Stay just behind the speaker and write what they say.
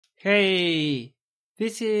Hey,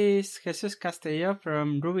 this is Jesus Castillo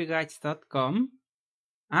from rubyguides.com,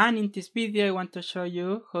 and in this video I want to show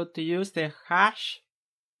you how to use the hash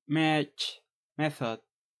merge method.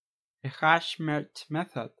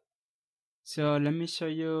 So let me show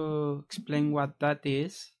you, explain what that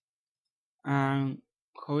is and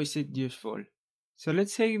how is it useful. So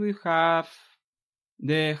let's say we have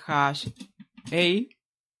the hash A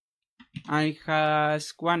and it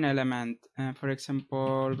has one element, for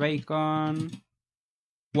example, bacon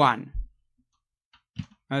 1.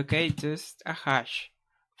 Okay, just a hash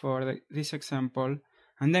for this example.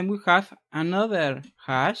 And then we have another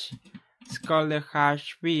hash. It's called the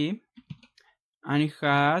hash B, and it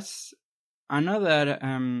has another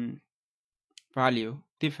value,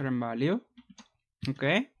 different value.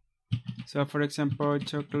 Okay, so for example,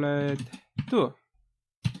 chocolate 2.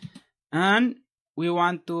 And we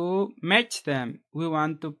want to match them. We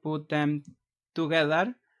want to put them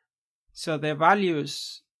together. So the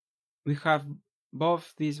values, we have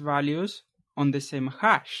both these values on the same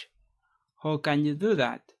hash. How can you do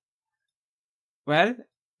that? Well,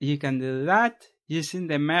 you can do that using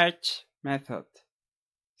the merge method.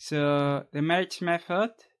 So the merge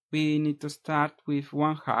method, we need to start with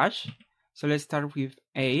one hash. So let's start with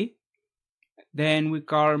A. Then we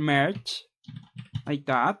call merge, like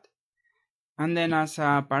that. And then as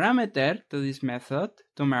a parameter to this method,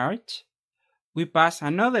 to merge, we pass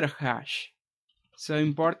another hash. So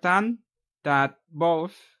important that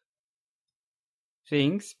both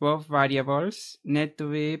things, both variables, need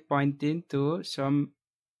to be pointing to some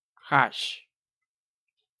hash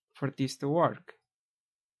for this to work.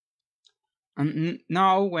 And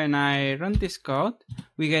now when I run this code,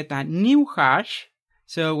 we get a new hash.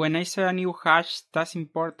 So when I say a new hash, that's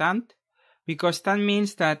important because that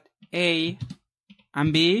means that A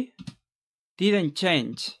and B didn't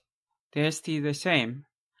change. They're still the same.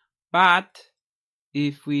 But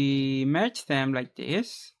if we merge them like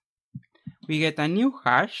this, we get a new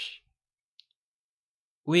hash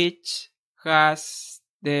which has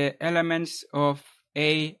the elements of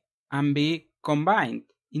A and B combined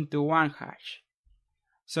into one hash.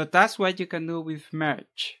 So that's what you can do with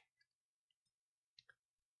merge.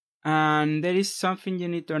 And there is something you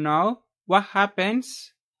need to know. What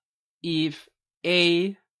happens if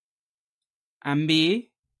A and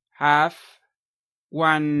B have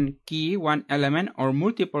one key, one element, or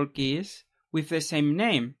multiple keys with the same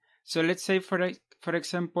name? So let's say, for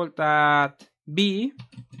example, that B,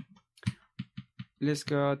 let's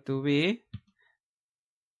go to B,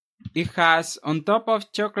 it has, on top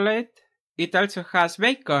of chocolate, it also has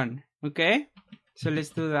bacon, okay? So let's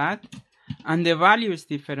do that. And the value is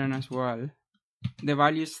different as well. The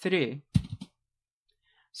value is 3.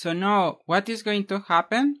 So now, what is going to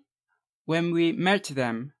happen when we merge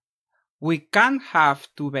them? We can't have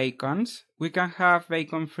two bacons. We can have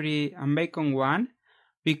bacon 3 and bacon 1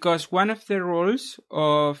 because one of the rules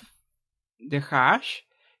of the hash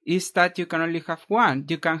is that you can only have one.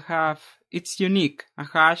 You can have, it's unique. A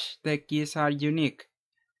hash, the keys are unique.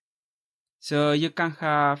 So you can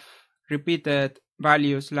have repeated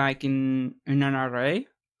values like in an array.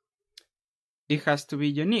 It has to be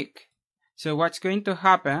unique. So what's going to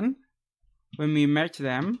happen when we merge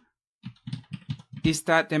them is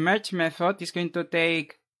that the merge method is going to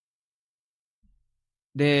take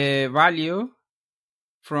the value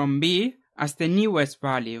from B as the newest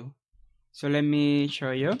value. So let me show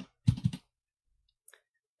you.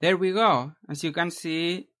 There we go. As you can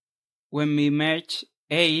see, when we merge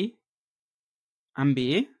A and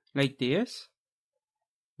B like this,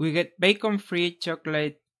 we get bacon free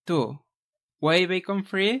chocolate 2. Why bacon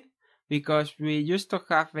free? Because we used to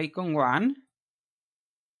have bacon 1,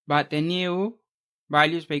 but the new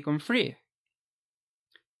value is bacon free.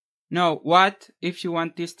 Now, what if you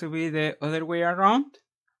want this to be the other way around?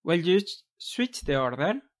 Well, you switch the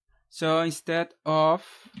order. So instead of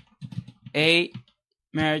A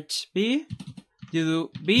merge B, you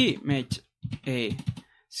do B merge A.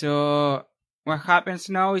 So what happens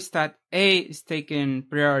now is that A is taking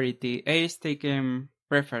priority, A is taking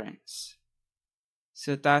preference.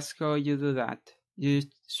 So that's how you do that. You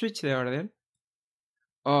switch the order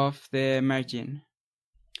of the merging.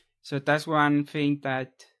 So that's one thing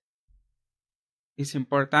that is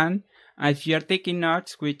important. If you're taking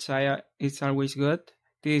notes, which is always good,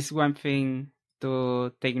 this is one thing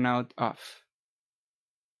to take note of.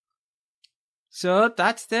 So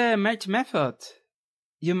that's the merge method.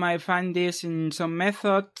 You might find this in some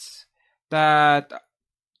methods that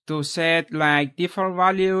to set like default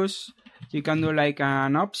values, you can do like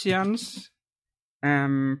an options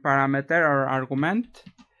parameter or argument,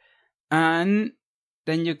 and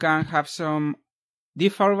then you can have some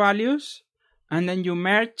default values, and then you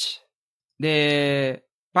merge the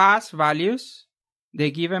past values,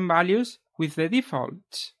 the given values, with the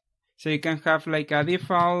defaults. So you can have like a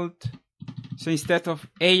default. So instead of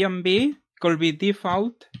A and B, it could be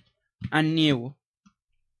default and new,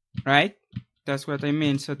 right? That's what I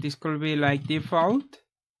mean. So this could be like default,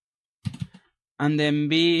 and then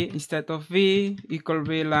B, instead of B, it could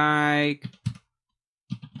be like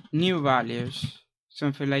new values,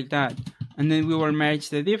 something like that. And then we will merge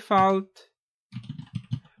the default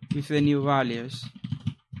with the new values,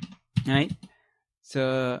 right?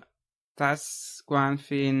 So that's one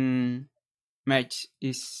thing merge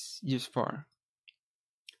is used for.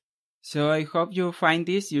 So I hope you find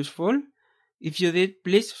this useful. If you did,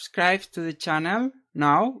 please subscribe to the channel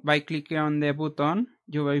now by clicking on the button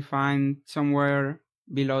you will find somewhere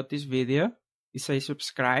below this video. It says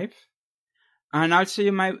subscribe. And also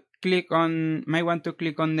you might want to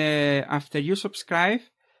click on the, after you subscribe,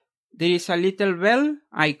 there is a little bell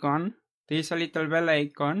icon.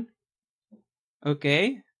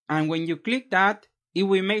 Okay. And when you click that, it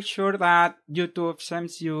will make sure that YouTube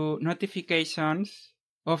sends you notifications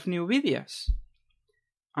of new videos.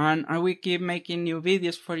 And I will keep making new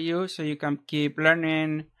videos for you so you can keep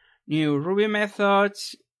learning new Ruby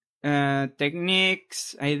methods,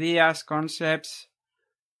 techniques, ideas, concepts,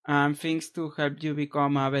 and things to help you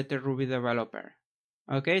become a better Ruby developer.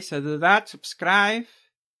 Okay, so do that, subscribe,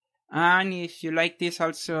 and if you like this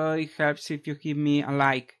also, it helps if you give me a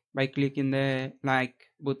like by clicking the like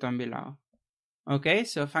button below. Okay,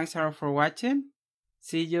 so thanks a lot for watching.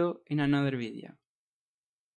 See you in another video.